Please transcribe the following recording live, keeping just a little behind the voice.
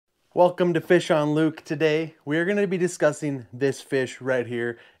Welcome to Fish on Luke. Today we are going to be discussing this fish right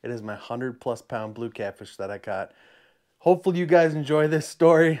here. It is my 100+ pound blue catfish that I caught. Hopefully you guys enjoy this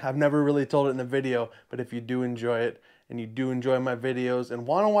story. I've never really told it in a video, but if you do enjoy it and you do enjoy my videos and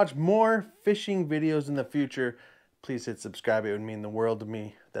want to watch more fishing videos in the future, please hit subscribe. It would mean the world to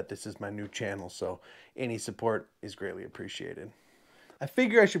me that this is my new channel, so any support is greatly appreciated. I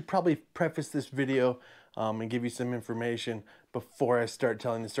figure I should probably preface this video and give you some information before I start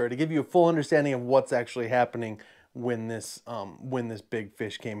telling the story to give you a full understanding of what's actually happening when this big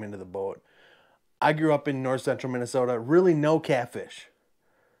fish came into the boat. I grew up in north central Minnesota, really no catfish.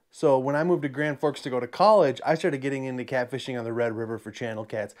 So when I moved to Grand Forks to go to college, I started getting into catfishing on the Red River for channel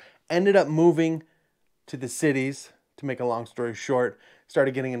cats. Ended up moving to the cities, to make a long story short.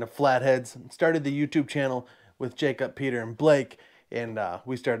 Started getting into flatheads, started the YouTube channel with Jacob, Peter, and Blake. And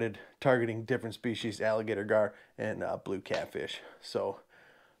we started targeting different species, alligator gar and blue catfish. So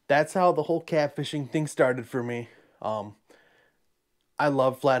that's how the whole catfishing thing started for me. I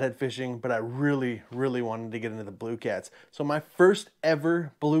love flathead fishing, but I really, really wanted to get into the blue cats. So my first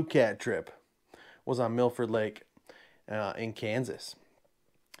ever blue cat trip was on Milford Lake in Kansas.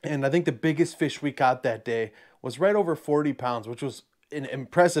 And I think the biggest fish we caught that day was right over 40 pounds, which was an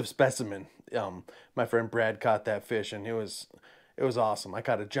impressive specimen. My friend Brad caught that fish, and it was awesome. I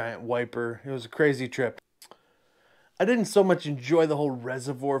caught a giant wiper. It was a crazy trip. I didn't so much enjoy the whole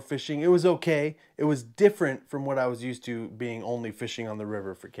reservoir fishing. It was okay. It was different from what I was used to being only fishing on the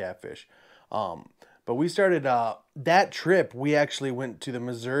river for catfish. But we started that trip. We actually went to the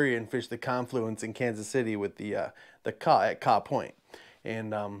Missouri and fished the confluence in Kansas City with the Caw at Caw Point.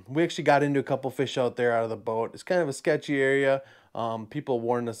 And we actually got into a couple fish out there out of the boat. It's kind of a sketchy area. People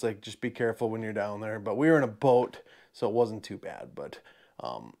warned us, like, just be careful when you're down there. But we were in a boat, so it wasn't too bad. But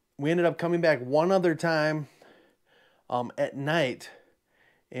we ended up coming back one other time at night.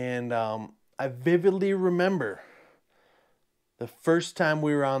 And I vividly remember the first time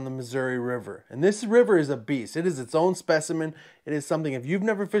we were on the Missouri River. And this river is a beast. It is its own specimen. It is something, if you've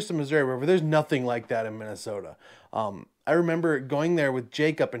never fished the Missouri River, there's nothing like that in Minnesota. I remember going there with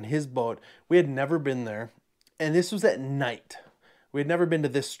Jacob and his boat. We had never been there. And this was at night. We had never been to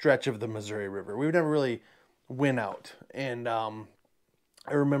this stretch of the Missouri River. We never really went out. And I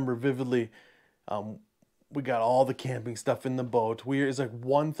remember vividly, we got all the camping stuff in the boat. It's like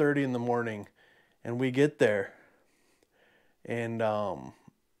 1:30 in the morning, and we get there. And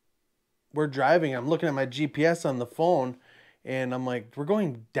we're driving. I'm looking at my GPS on the phone, and I'm like, we're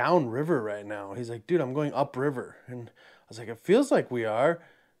going down river right now. He's like, dude, I'm going up river. And I was like, it feels like we are.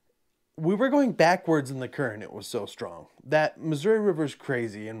 We were going backwards in the current. It was so strong. That Missouri River is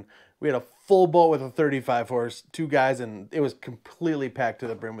crazy. And we had a full boat with a 35 horse, two guys, and it was completely packed to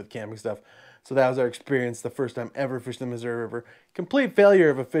the brim with camping stuff. So that was our experience, the first time ever fished the Missouri River. Complete failure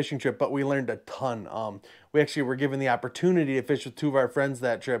of a fishing trip, but we learned a ton. We actually were given the opportunity to fish with two of our friends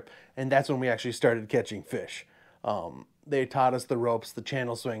that trip, and that's when we actually started catching fish. They taught us the ropes, the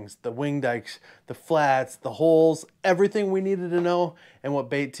channel swings, the wing dikes, the flats, the holes, everything we needed to know, and what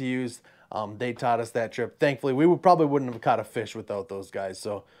bait to use. They taught us that trip. Thankfully, we probably wouldn't have caught a fish without those guys,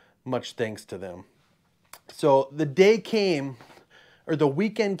 so much thanks to them. So the day came, or the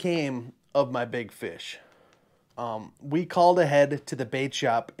weekend came, of my big fish. We called ahead to the bait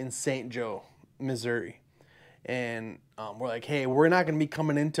shop in St. Joe, Missouri. And we're like, hey, we're not going to be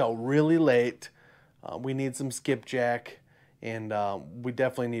coming in till really late. We need some skipjack, and we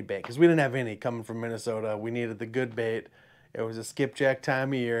definitely need bait, because we didn't have any coming from Minnesota. We needed the good bait. It was a skipjack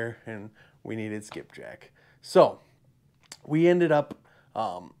time of year, and we needed skipjack. So we ended up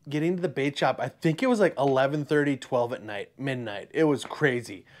getting to the bait shop. I think it was like 11:30, 12 at night, midnight. It was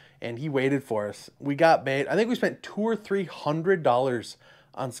crazy. And he waited for us. We got bait. I think we spent $200 or $300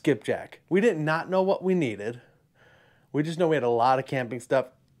 on skipjack. We did not know what we needed. We just know we had a lot of camping stuff.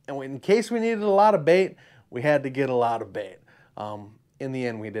 And in case we needed a lot of bait, we had to get a lot of bait. In the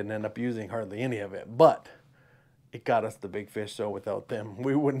end, we didn't end up using hardly any of it. But it got us the big fish, so without them,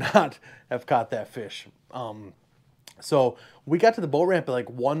 we would not have caught that fish. So we got to the boat ramp at like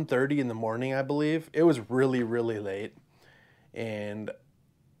 1:30 in the morning, I believe. It was really, really late. And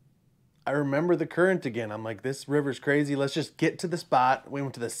I remember the current again. I'm like, this river's crazy. Let's just get to the spot. We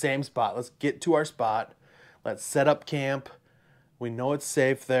went to the same spot. Let's get to our spot. Let's set up camp. We know it's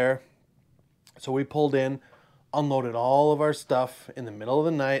safe there. So we pulled in, unloaded all of our stuff in the middle of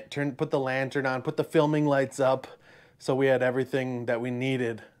the night, put the lantern on, put the filming lights up. So we had everything that we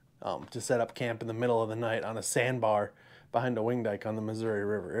needed to set up camp in the middle of the night on a sandbar behind a wing dike on the Missouri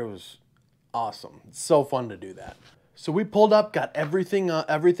River. It was awesome. It's so fun to do that. So we pulled up, got everything out,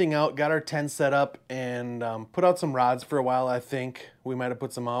 got our tent set up, and put out some rods for a while. I think we might have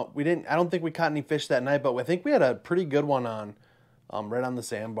put some out. We didn't. I don't think we caught any fish that night, but I think we had a pretty good one on, right on the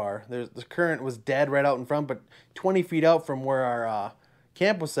sandbar. The current was dead right out in front, but 20 feet out from where our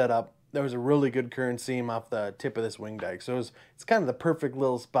camp was set up, there was a really good current seam off the tip of this wing dike. So it's kind of the perfect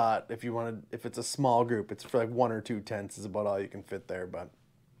little spot if you wanted. If it's a small group, it's for like 1 or 2 tents is about all you can fit there. But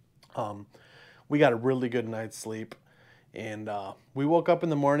we got a really good night's sleep. And we woke up in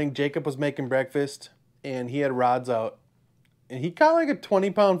the morning. Jacob was making breakfast, and he had rods out. And he caught like a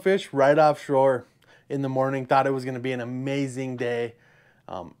 20-pound fish right offshore in the morning. Thought it was going to be an amazing day.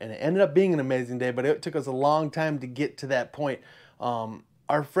 And it ended up being an amazing day, but it took us a long time to get to that point.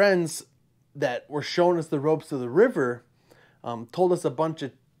 Our friends that were showing us the ropes of the river told us a bunch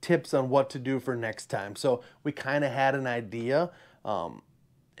of tips on what to do for next time. So we kind of had an idea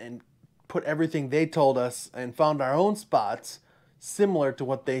and put everything they told us and found our own spots similar to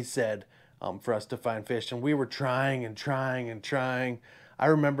what they said for us to find fish. And we were trying and trying and trying. I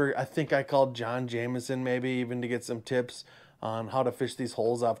remember, I think I called John Jameson maybe even to get some tips on how to fish these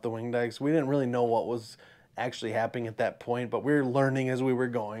holes off the wing dikes. We didn't really know what was actually happening at that point, but we were learning as we were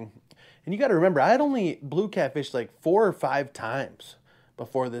going. And you got to remember, I had only blue catfished like 4 or 5 times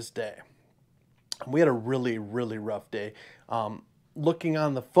before this day. We had a really, really rough day. Looking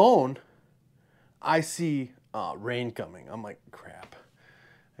on the phone, I see rain coming. I'm like, crap.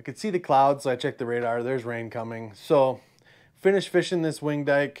 I could see the clouds, so I checked the radar. There's rain coming. So finished fishing this wing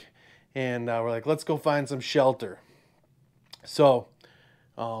dike, and we're like, let's go find some shelter. So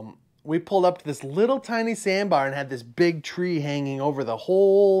we pulled up to this little tiny sandbar and had this big tree hanging over the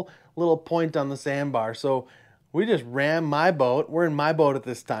whole little point on the sandbar. So we just rammed my boat. We're in my boat at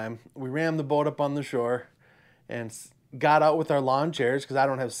this time. We rammed the boat up on the shore and got out with our lawn chairs, because I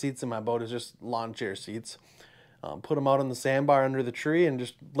don't have seats in my boat. It's just lawn chair seats. Put them out on the sandbar under the tree and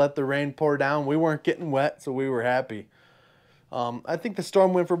just let the rain pour down. We weren't getting wet, so we were happy. I think the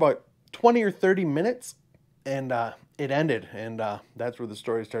storm went for about 20 or 30 minutes, and it ended, and that's where the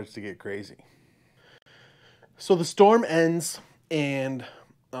story starts to get crazy. So the storm ends, and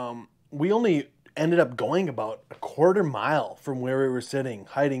we only ended up going about a quarter mile from where we were sitting,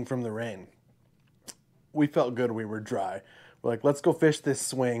 hiding from the rain. We felt good. We were dry. We're like, let's go fish this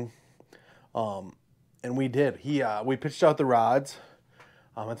swing. And we did. We pitched out the rods.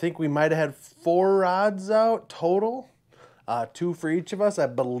 I think we might have had 4 rods out total. 2 for each of us, I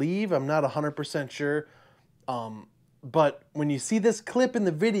believe. I'm not 100% sure. But when you see this clip in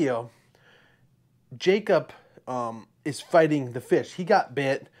the video, Jacob is fighting the fish. He got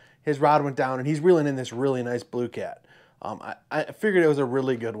bit. His rod went down, and he's reeling in this really nice blue cat. I figured it was a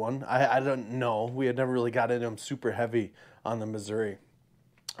really good one. I don't know. We had never really got into him super heavy on the Missouri.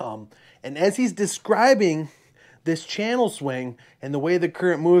 And as he's describing this channel swing and the way the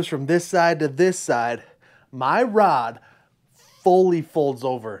current moves from this side to this side, my rod fully folds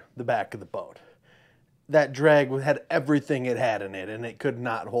over the back of the boat. That drag had everything it had in it, and it could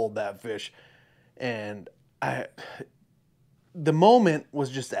not hold that fish. And the moment was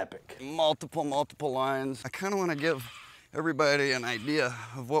just epic. Multiple lines. I kind of want to give everybody an idea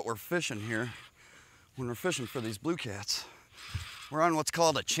of what we're fishing here when we're fishing for these blue cats. We're on what's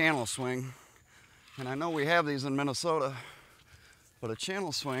called a channel swing, and I know we have these in Minnesota, but a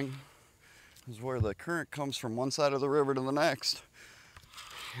channel swing is where the current comes from one side of the river to the next,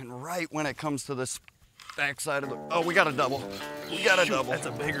 and right when it comes to this back side of the, oh, we got a double. We got a double. That's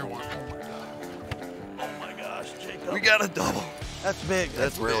a bigger one. Oh my God. Oh my gosh, Jacob. We got a double. That's big.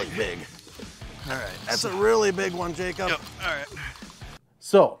 That's really big. All right. That's a really big one, Jacob. Yep. All right.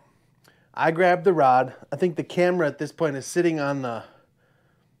 So I grabbed the rod. I think the camera at this point is sitting on the,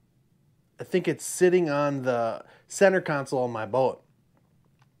 I think it's sitting on the center console of my boat.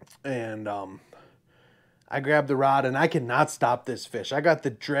 And I grabbed the rod, and I cannot stop this fish. I got the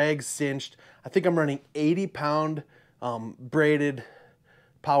drag cinched. I think I'm running 80-pound braided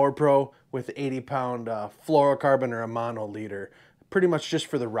Power Pro with 80-pound fluorocarbon or a mono leader. Pretty much just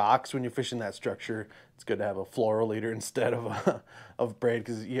for the rocks. When you're fishing that structure, it's good to have a fluoro leader instead of braid,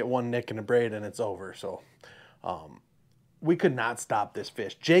 because you get one nick and a braid and it's over. So we could not stop this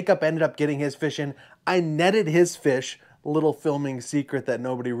fish. Jacob ended up getting his fish in. I netted his fish, a little filming secret that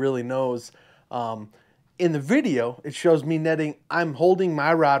nobody really knows. In the video, it shows me netting. I'm holding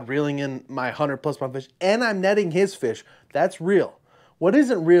my rod, reeling in my 100+ pound fish, and I'm netting his fish. That's real. What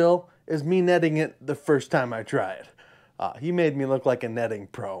isn't real is me netting it the first time I try it. He made me look like a netting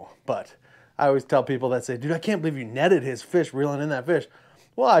pro, but I always tell people that say, dude, I can't believe you netted his fish, reeling in that fish.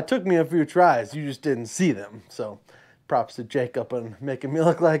 Well, it took me a few tries. You just didn't see them. So props to Jacob and making me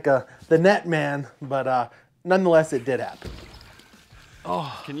look like the net man. But nonetheless, it did happen.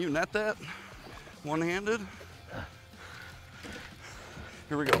 Oh, can you net that one-handed?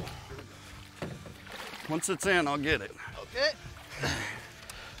 Here we go. Once it's in, I'll get it. Okay.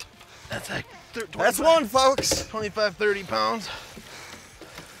 That's like that's one, folks. 25, 30 pounds.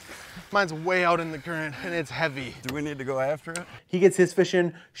 Mine's way out in the current and it's heavy. Do we need to go after it? He gets his fish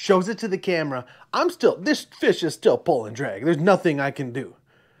in, shows it to the camera. This fish is still pulling drag. There's nothing I can do.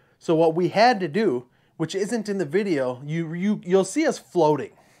 So what we had to do, which isn't in the video, you'll see us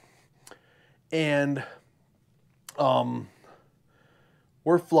floating. And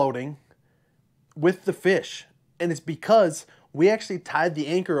we're floating with the fish. And it's because we actually tied the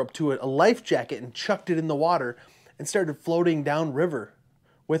anchor up to a life jacket and chucked it in the water and started floating down river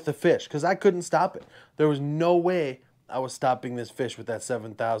with the fish because I couldn't stop it. There was no way I was stopping this fish with that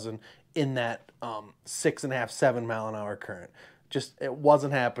 7,000 in that 6.5, 7 mile an hour current. Just, it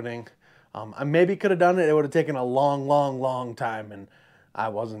wasn't happening. I maybe could have done it. It would have taken a long, long, long time, and I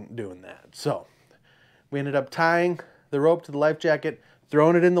wasn't doing that. So we ended up tying the rope to the life jacket,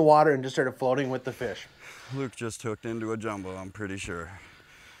 throwing it in the water, and just started floating with the fish. Luke just hooked into a jumbo, I'm pretty sure.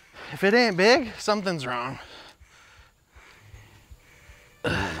 If it ain't big, something's wrong.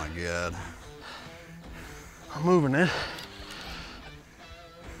 Oh my God. I'm moving it.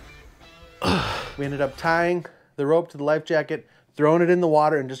 We ended up tying the rope to the life jacket, throwing it in the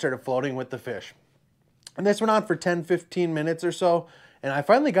water, and just started floating with the fish. And this went on for 10, 15 minutes or so. And I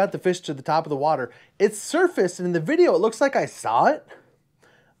finally got the fish to the top of the water. It surfaced, and in the video, it looks like I saw it,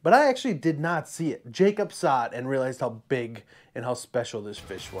 but I actually did not see it. Jacob saw it and realized how big and how special this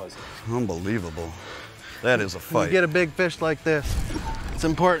fish was. Unbelievable. That is a fight. When you get a big fish like this, it's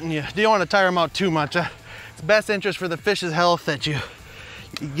important you don't want to tire them out too much. It's best interest for the fish's health that you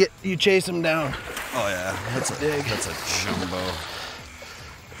chase them down. Oh yeah, that's big. That's a jumbo.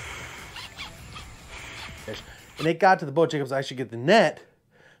 And it got to the boat. Jacob's, I should get the net.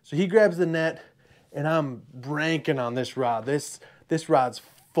 So he grabs the net, and I'm ranking on this rod. This rod's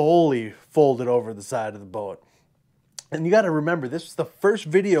fully folded over the side of the boat. And you got to remember, this was the first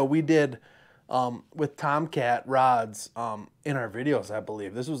video we did with Tomcat rods in our videos, I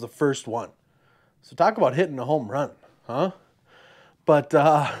believe. This was the first one. So talk about hitting a home run, huh? But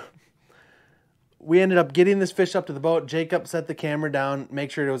we ended up getting this fish up to the boat. Jacob set the camera down,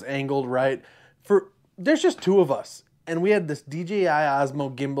 make sure it was angled right. There's just two of us, and we had this DJI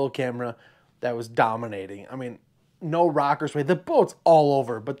Osmo gimbal camera that was dominating. I mean, no rocker sway. The boat's all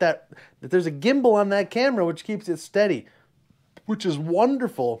over, but that there's a gimbal on that camera which keeps it steady, which is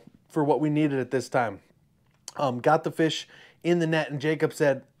wonderful for what we needed at this time. Got the fish in the net, and Jacob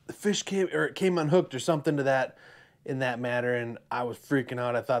said the fish came unhooked or something to that in that matter, and I was freaking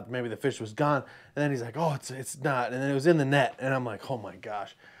out. I thought maybe the fish was gone, and then he's like, "Oh, it's not," and then it was in the net, and I'm like, "Oh my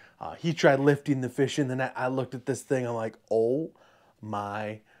gosh." He tried lifting the fish in the net. I looked at this thing. I'm like, "Oh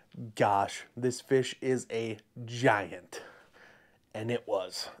my gosh, this fish is a giant," and it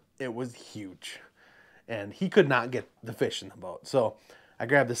was huge, and he could not get the fish in the boat. So I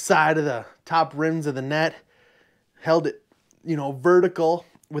grabbed the side of the top rims of the net, held it, vertical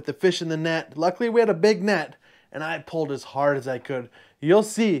with the fish in the net. Luckily, we had a big net, and I pulled as hard as I could. You'll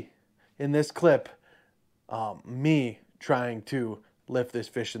see in this clip me trying to lift this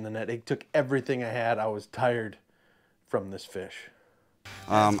fish in the net. It took everything I had. I was tired from this fish.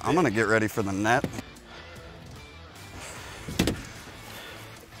 I'm going to get ready for the net.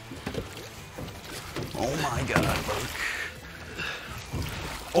 Oh my God, Luke.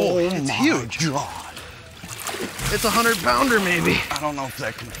 Oh, it's huge. God. It's 100-pounder maybe. I don't know if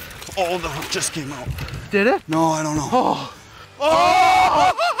that can... Oh, the hook just came out. Did it? No, I don't know.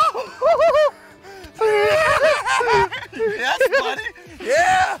 Oh. Yes, buddy.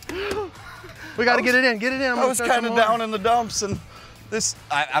 Yeah. We got to get it in. Get it in. I was kind of down in the dumps, and this...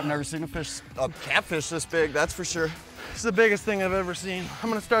 I've never seen a catfish this big, that's for sure. This is the biggest thing I've ever seen. I'm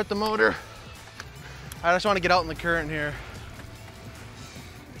going to start the motor. I just want to get out in the current here.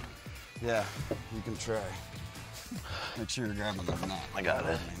 Yeah, you can try. Make sure you're grabbing the net. I got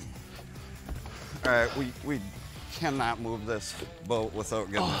it. All right, we cannot move this boat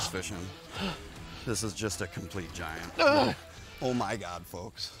without getting this fish in. This is just a complete giant. Oh my God,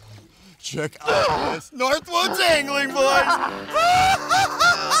 folks. Check out this Northwoods angling, boys.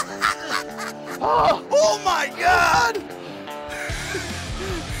 Oh my God.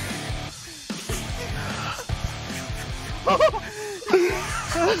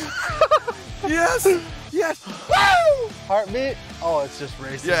 Yes, yes. Woo! Heartbeat? Oh, it's just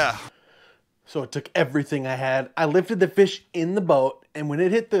racing. Yeah. So it took everything I had. I lifted the fish in the boat, and when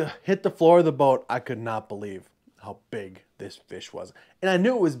it hit the floor of the boat, I could not believe how big this fish was. And I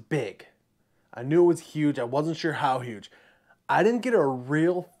knew it was big. I knew it was huge. I wasn't sure how huge. I didn't get a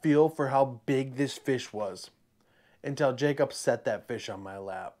real feel for how big this fish was until Jacob set that fish on my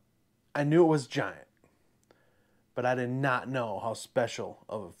lap. I knew it was giant, but I did not know how special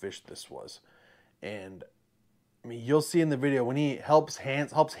of a fish this was. And I mean, you'll see in the video when he helps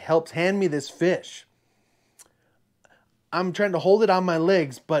hand me this fish. I'm trying to hold it on my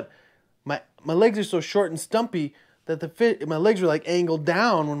legs, but my legs are so short and stumpy that my legs were like angled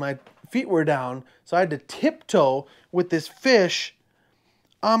down when my feet were down. So I had to tiptoe with this fish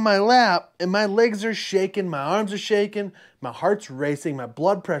on my lap, and my legs are shaking, my arms are shaking, my heart's racing, my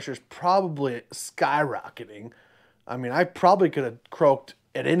blood pressure's probably skyrocketing. I mean, I probably could have croaked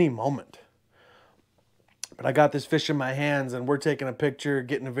at any moment. But I got this fish in my hands, and we're taking a picture,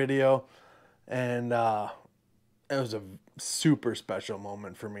 getting a video, and it was a super special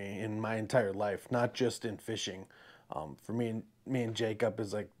moment for me in my entire life, not just in fishing. For me and Jacob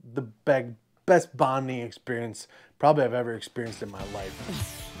is like the best bonding experience probably I've ever experienced in my life.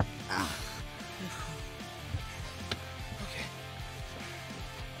 Okay.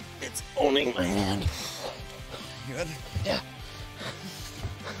 It's owning my hand. Good? Yeah.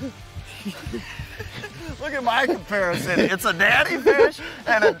 Look at my comparison. It's a daddy fish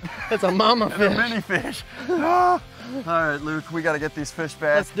and It's a mama a fish. mini fish. All right, Luke, we got to get these fish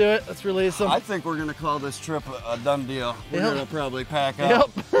back. Let's do it. Let's release them. I think we're going to call this trip a done deal. We're Yep. going to probably pack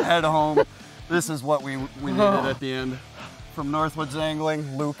up, head home. This is what we needed at the end. From Northwoods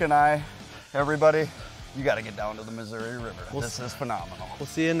Angling, Luke and I, everybody, you got to get down to the Missouri River. This is phenomenal. We'll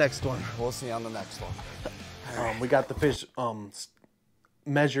see you next one. We'll see you on the next one. We got the fish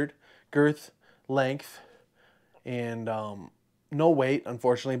measured, girth, length, and no weight,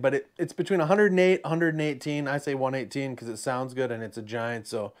 unfortunately, but it's between 108, 118. I say 118 because it sounds good and it's a giant,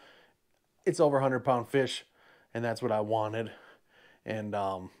 so it's over 100-pound fish, and that's what I wanted. And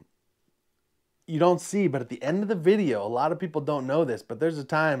you don't see, but at the end of the video, a lot of people don't know this, but there's a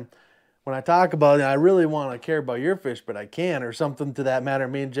time when I talk about it, I really want to care about your fish, but I can't, or something to that matter.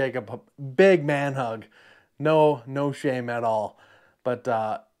 Me and Jacob, a big man hug. No shame at all. But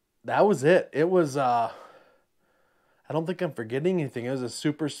that was it. It was, I don't think I'm forgetting anything. It was a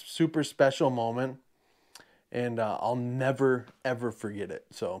super, super special moment. And I'll never, ever forget it.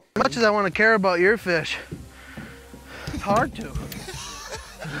 So, as much as I want to care about your fish, it's hard to.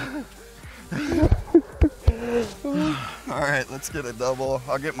 All right, let's get a double.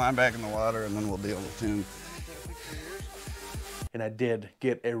 I'll get mine back in the water and then we'll deal with him. And I did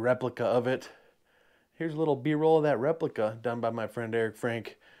get a replica of it. Here's a little B-roll of that replica done by my friend Eric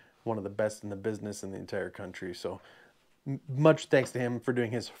Frank, one of the best in the business in the entire country. So much thanks to him for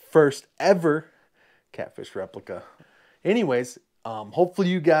doing his first ever catfish replica. Anyways, hopefully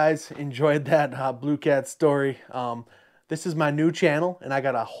you guys enjoyed that Blue Cat story. This is my new channel, and I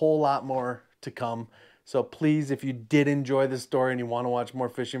got a whole lot more to come. So please, if you did enjoy this story and you want to watch more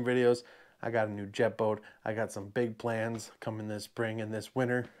fishing videos, I got a new jet boat. I got some big plans coming this spring and this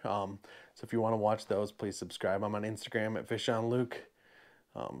winter. So if you want to watch those, please subscribe. I'm on Instagram at FishOnLuke.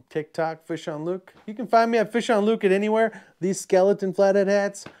 TikTok, FishOnLuke. You can find me at FishOnLuke at anywhere. These skeleton flathead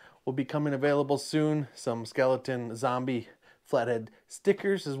hats will be coming available soon. Some skeleton zombie flathead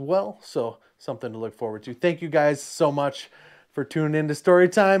stickers as well. So something to look forward to. Thank you guys so much for tuning in to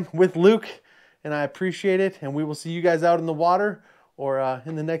Storytime with Luke. And I appreciate it. And we will see you guys out in the water or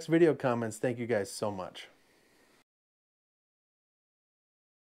in the next video comments. Thank you guys so much.